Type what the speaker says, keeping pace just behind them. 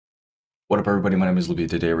What up, everybody? My name is Libby.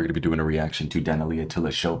 Today we're going to be doing a reaction to Daneliya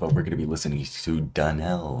Tuleshova. We're going to be listening to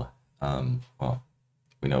NeL. Well,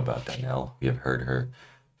 we know about NeL. We have heard her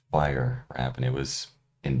fire rap, and it was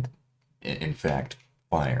in fact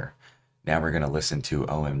fire. Now we're going to listen to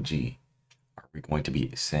OMG. Are we going to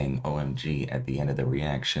be saying OMG at the end of the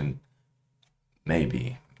reaction?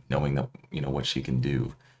 Maybe, knowing that what she can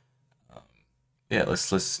do. Yeah,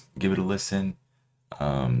 let's give it a listen.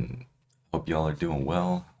 Hope y'all are doing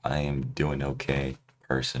well. I am doing okay,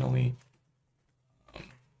 personally.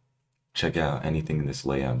 Check out anything in this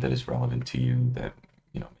layout that is relevant to you that,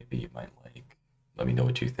 maybe you might like. Let me know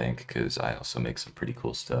what you think, because I also make some pretty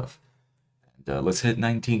cool stuff. And let's hit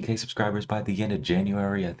 19K subscribers by the end of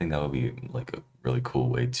January. I think that would be like a really cool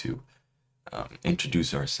way to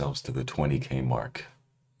introduce ourselves to the 20K mark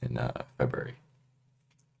in February.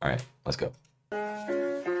 All right, let's go.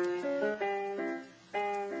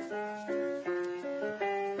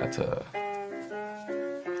 That's a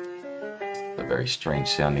very strange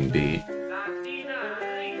sounding beat.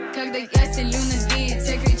 Когда я селю на бит,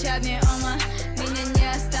 все кричат мне ома. Меня не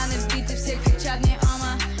останет в бите, все кричат мне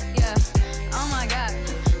ома. Yeah, oh my god,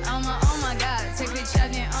 oh my god. Все кричат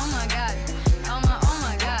мне oh my god, oh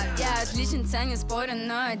my god. Я отличница, не спорю,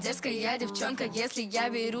 но дерзкая я девчонка. Если я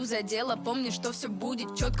беру за дело, помни, что все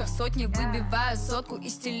будет четко. В сотни выбиваю сотку и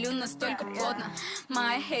стелю настолько плотно.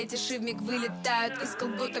 Мои хейтерши вмиг вылетают из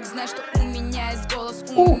колготок. Знай, что у меня есть голос,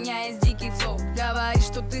 у меня есть дикий флоу. Говори,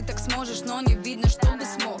 что ты так сможешь, но не видно, что ты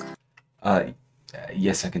смог.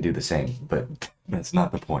 Yes, I can do the same, but that's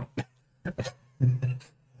not the point.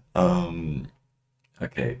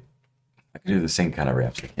 Okay. I can do the same kind of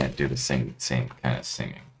raps. I can't do the same kind of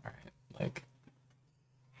singing. All right, like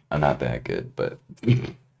I'm not that good, but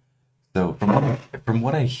so from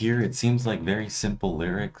what I hear, it seems like very simple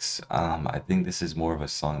lyrics. I think this is more of a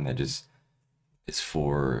song that just is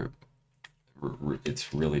for.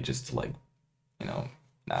 It's really just like,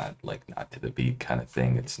 not to the beat kind of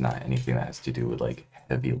thing. It's not anything that has to do with like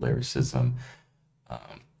heavy lyricism.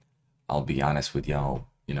 I'll be honest with y'all.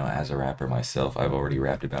 As a rapper myself, I've already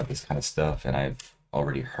rapped about this kind of stuff, and I've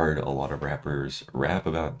already heard a lot of rappers rap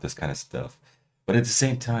about this kind of stuff. But at the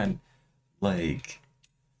same time, like,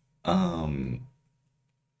 I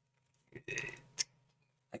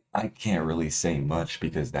can't really say much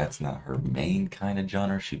because that's not her main kind of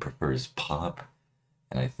genre. She prefers pop,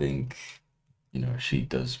 and I think, she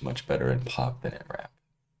does much better in pop than in rap.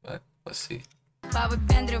 But let's see.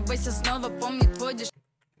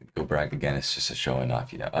 Go brag again, it's just a showing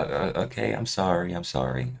off, okay, I'm sorry,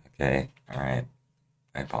 okay, alright,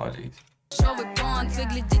 my apologies.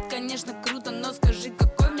 Выглядит, конечно, круто, но скажи,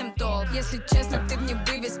 какой в нем толк? Если честно, ты мне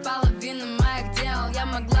вывез половину моих дел. Я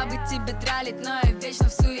могла бы тебе тралить, но я вечно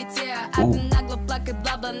в суете. А ты нагло плакай,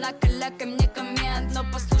 бла-бла, накаляка мне коммент. Но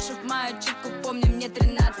послушав мою читку, помни, мне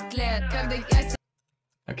 13 лет. Когда я...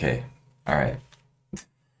 Okay, alright.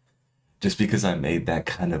 Just because I made that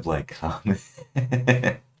kind of like comment,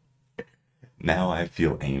 now I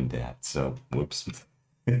feel aimed at, so whoops.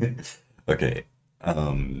 Okay,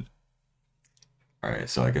 alright,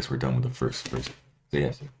 so I guess we're done with the first verse. So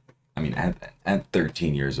yes, I mean, at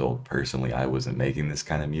 13 years old, personally, I wasn't making this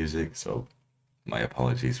kind of music, so my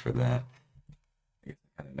apologies for that. I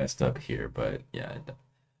kind of messed up here, but yeah.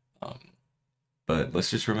 But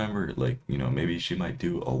let's just remember, like, maybe she might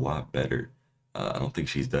do a lot better. I don't think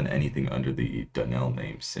she's done anything under the NeL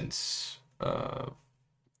name since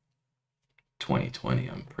 2020,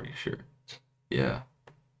 I'm pretty sure. Yeah.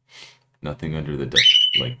 Nothing under the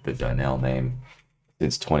NeL name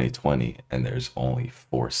since 2020, and there's only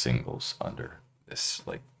 4 singles under this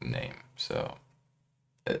name. So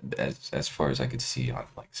as far as I could see on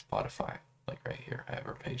Spotify, right here, I have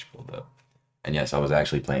her page pulled up. And yes, I was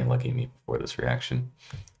actually playing Lucky Me before this reaction,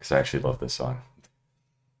 because I actually love this song.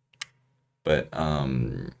 But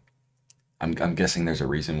I'm guessing there's a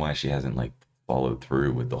reason why she hasn't followed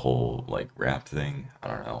through with the whole rap thing. I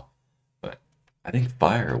don't know, but I think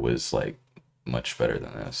Fire was much better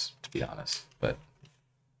than this, to be honest. But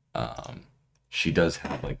she does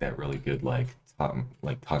have that really good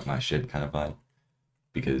talk my shit kind of vibe,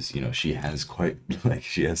 because she has quite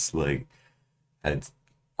she has had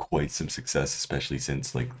quite some success, especially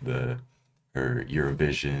since her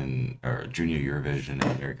Eurovision or Junior Eurovision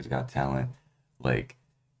and America's Got Talent.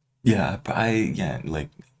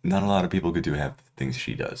 Not a lot of people could do half the things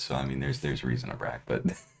she does. So I mean, there's reason to brag, but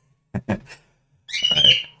all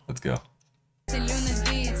right, let's go.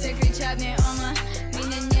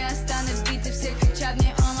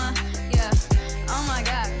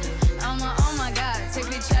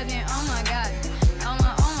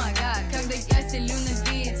 Когда я селю на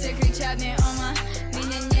бит, все кричат мне ома.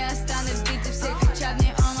 Меня не останет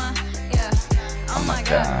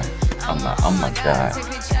god. Oh my god.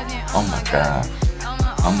 Oh my god.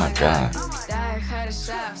 Oh my god.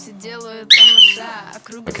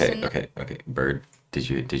 Okay. Bird, did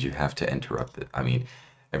you have to interrupt it? I mean,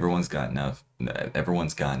 everyone's got nuts.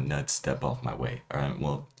 Step off my way. Alright,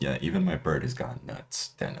 well, yeah, even my bird has gone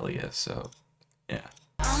nuts, Daneliya, so yeah.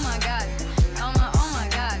 Oh my god.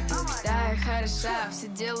 Да, я хороша, все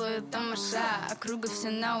делают тамаша, округа все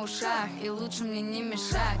на ушах, и лучше мне не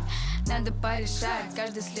мешать. Надо порешать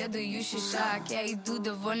каждый следующий шаг. Я иду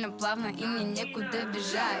довольно плавно, и мне некуда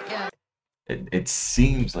бежать. It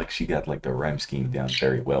seems like she got like the rhyme scheme down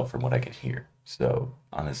very well from what I can hear. So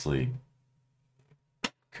honestly,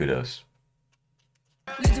 kudos.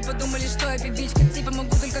 Люди подумали, что я певичка, типа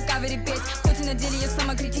могу только кавере петь. Хоть и на деле я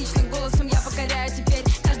самокритична, голосом я покоряю теперь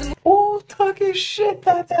каждому. Oh, talking shit,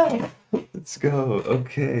 that's out. Let's go.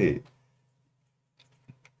 Okay.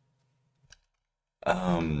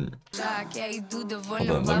 Я иду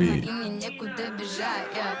довольно плавно, и мне некуда бежать.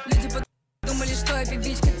 Люди подумали, что я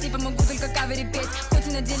певичка, типа могу только кавере петь. Хоть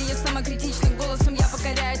и на деле я самокритична, голосом я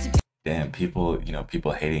покоряю теперь. Damn, people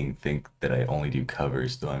hating think that I only do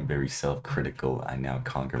covers, though I'm very self-critical. I now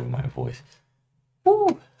conquer with my voice.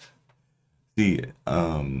 Woo! See,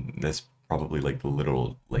 that's probably like the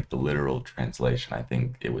literal translation. I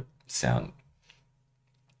think it would sound.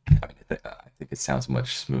 I think it sounds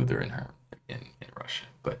much smoother in Russian.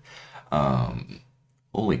 But,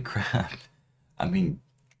 holy crap! I mean,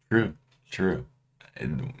 true.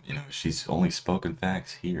 And, she's only spoken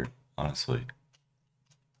facts here, honestly.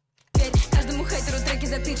 Каждому хейтеру треки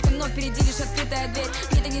затычка, но впереди лишь открытая дверь.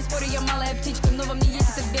 Нет, я не спорю, я малая птичка, но во мне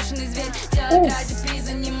есть этот бешеный зверь. Делать ради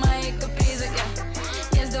приза, не мои капризы.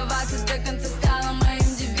 Не сдаваться до конца стало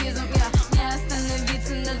моим девизом. Не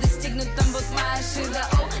остановиться на достигнутом, вот моя шиза.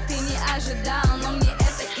 О, ты не ожидал, но мне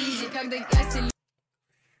это изи, когда я сильно.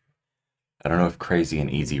 I don't know if crazy and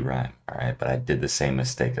easy rhyme, alright, but I did the same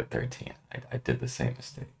mistake at 13. I did the same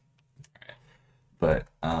mistake. But,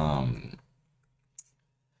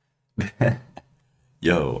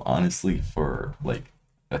 yo, honestly, for like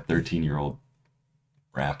a 13-year-old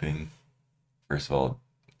rapping, first of all,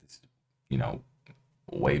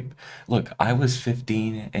 look, I was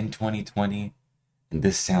 15 in 2020, and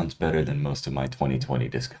this sounds better than most of my 2020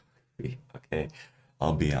 discography, okay?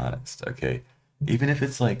 I'll be honest, okay? Even if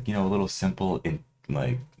it's like, a little simple in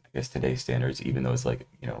like, I guess today's standards, even though it's like,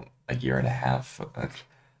 a year and a half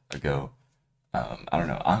ago, I don't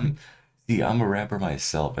know, I'm a rapper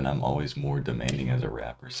myself, and I'm always more demanding as a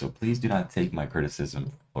rapper. So please do not take my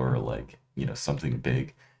criticism for like, something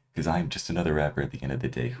big, because I'm just another rapper at the end of the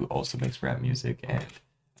day who also makes rap music. And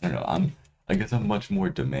I don't know, I guess I'm much more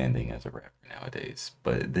demanding as a rapper nowadays.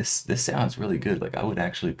 But this sounds really good. Like I would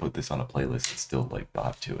actually put this on a playlist and still like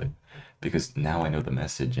bop to it, because now I know the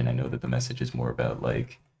message, and I know that the message is more about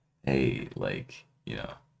like, hey, like,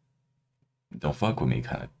 don't fuck with me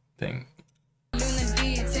kind of thing.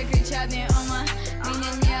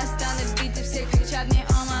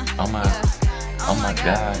 Oh my god. Oh my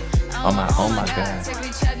god. Oh my god.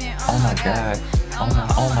 Oh my god. Oh my god.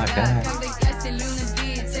 Oh my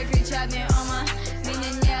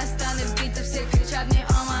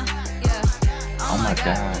god. Oh my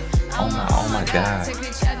god. Oh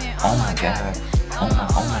my god.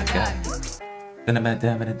 Oh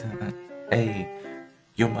my god. Hey,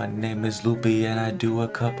 yo, my name is Loopy, and I do a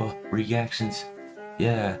couple reactions.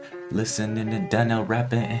 Yeah, listening to Danel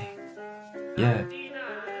rapping. Yeah.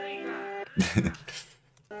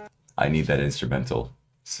 I need that instrumental.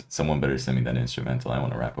 Someone better send me that instrumental. I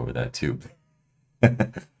want to rap over that too.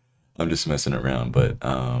 I'm just messing around, but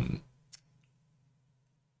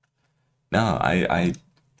no, I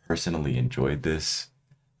personally enjoyed this.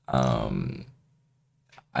 I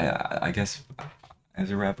guess as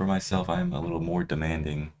a rapper myself, I'm a little more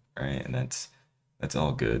demanding, right? And that's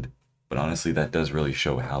all good. But honestly, that does really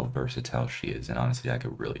show how versatile she is, and honestly, I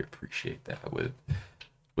could really appreciate that with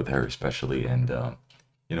her especially, and how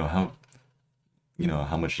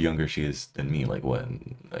much younger she is than me, like what,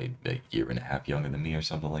 a year and a half younger than me or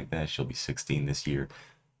something like that. She'll be 16 this year.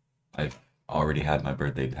 I've already had my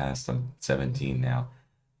birthday passed. I'm 17 now.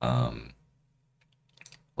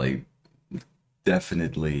 Like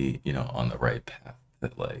definitely, on the right path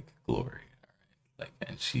to like glory. Like,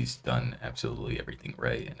 and she's done absolutely everything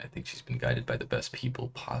right, and I think she's been guided by the best people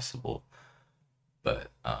possible. But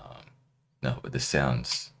no, but this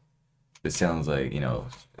sounds like,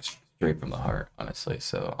 straight from the heart, honestly.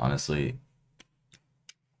 So honestly,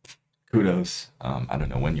 kudos. I don't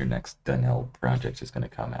know when your next NeL project is gonna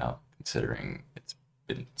come out, considering it's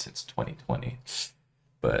been since 2020.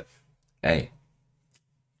 But hey,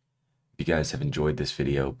 you guys have enjoyed this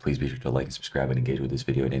video, please be sure to like and subscribe and engage with this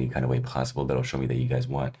video in any kind of way possible. That'll show me that you guys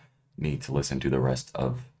want me to listen to the rest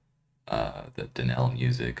of the NeL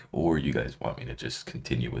music, or you guys want me to just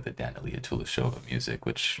continue with the Daneliya Tuleshova music,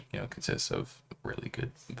 which, you know, consists of really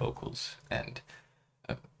good vocals and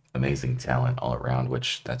amazing talent all around,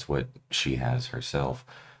 which that's what she has herself.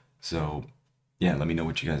 So yeah, let me know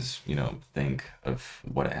what you guys, you know, think of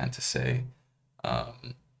what I had to say.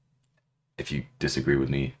 If you disagree with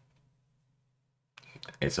me,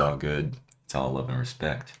 it's all good. It's all love and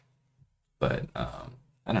respect. But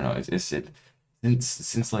I don't know.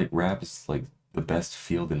 Since like rap is like the best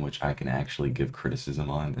field in which I can actually give criticism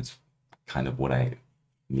on. That's kind of what I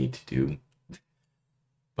need to do.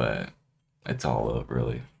 But it's all love,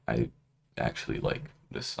 really. I actually like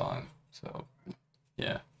this song. So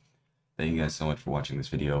yeah. Thank you guys so much for watching this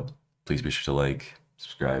video. Please be sure to like,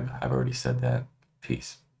 subscribe. I've already said that.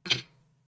 Peace.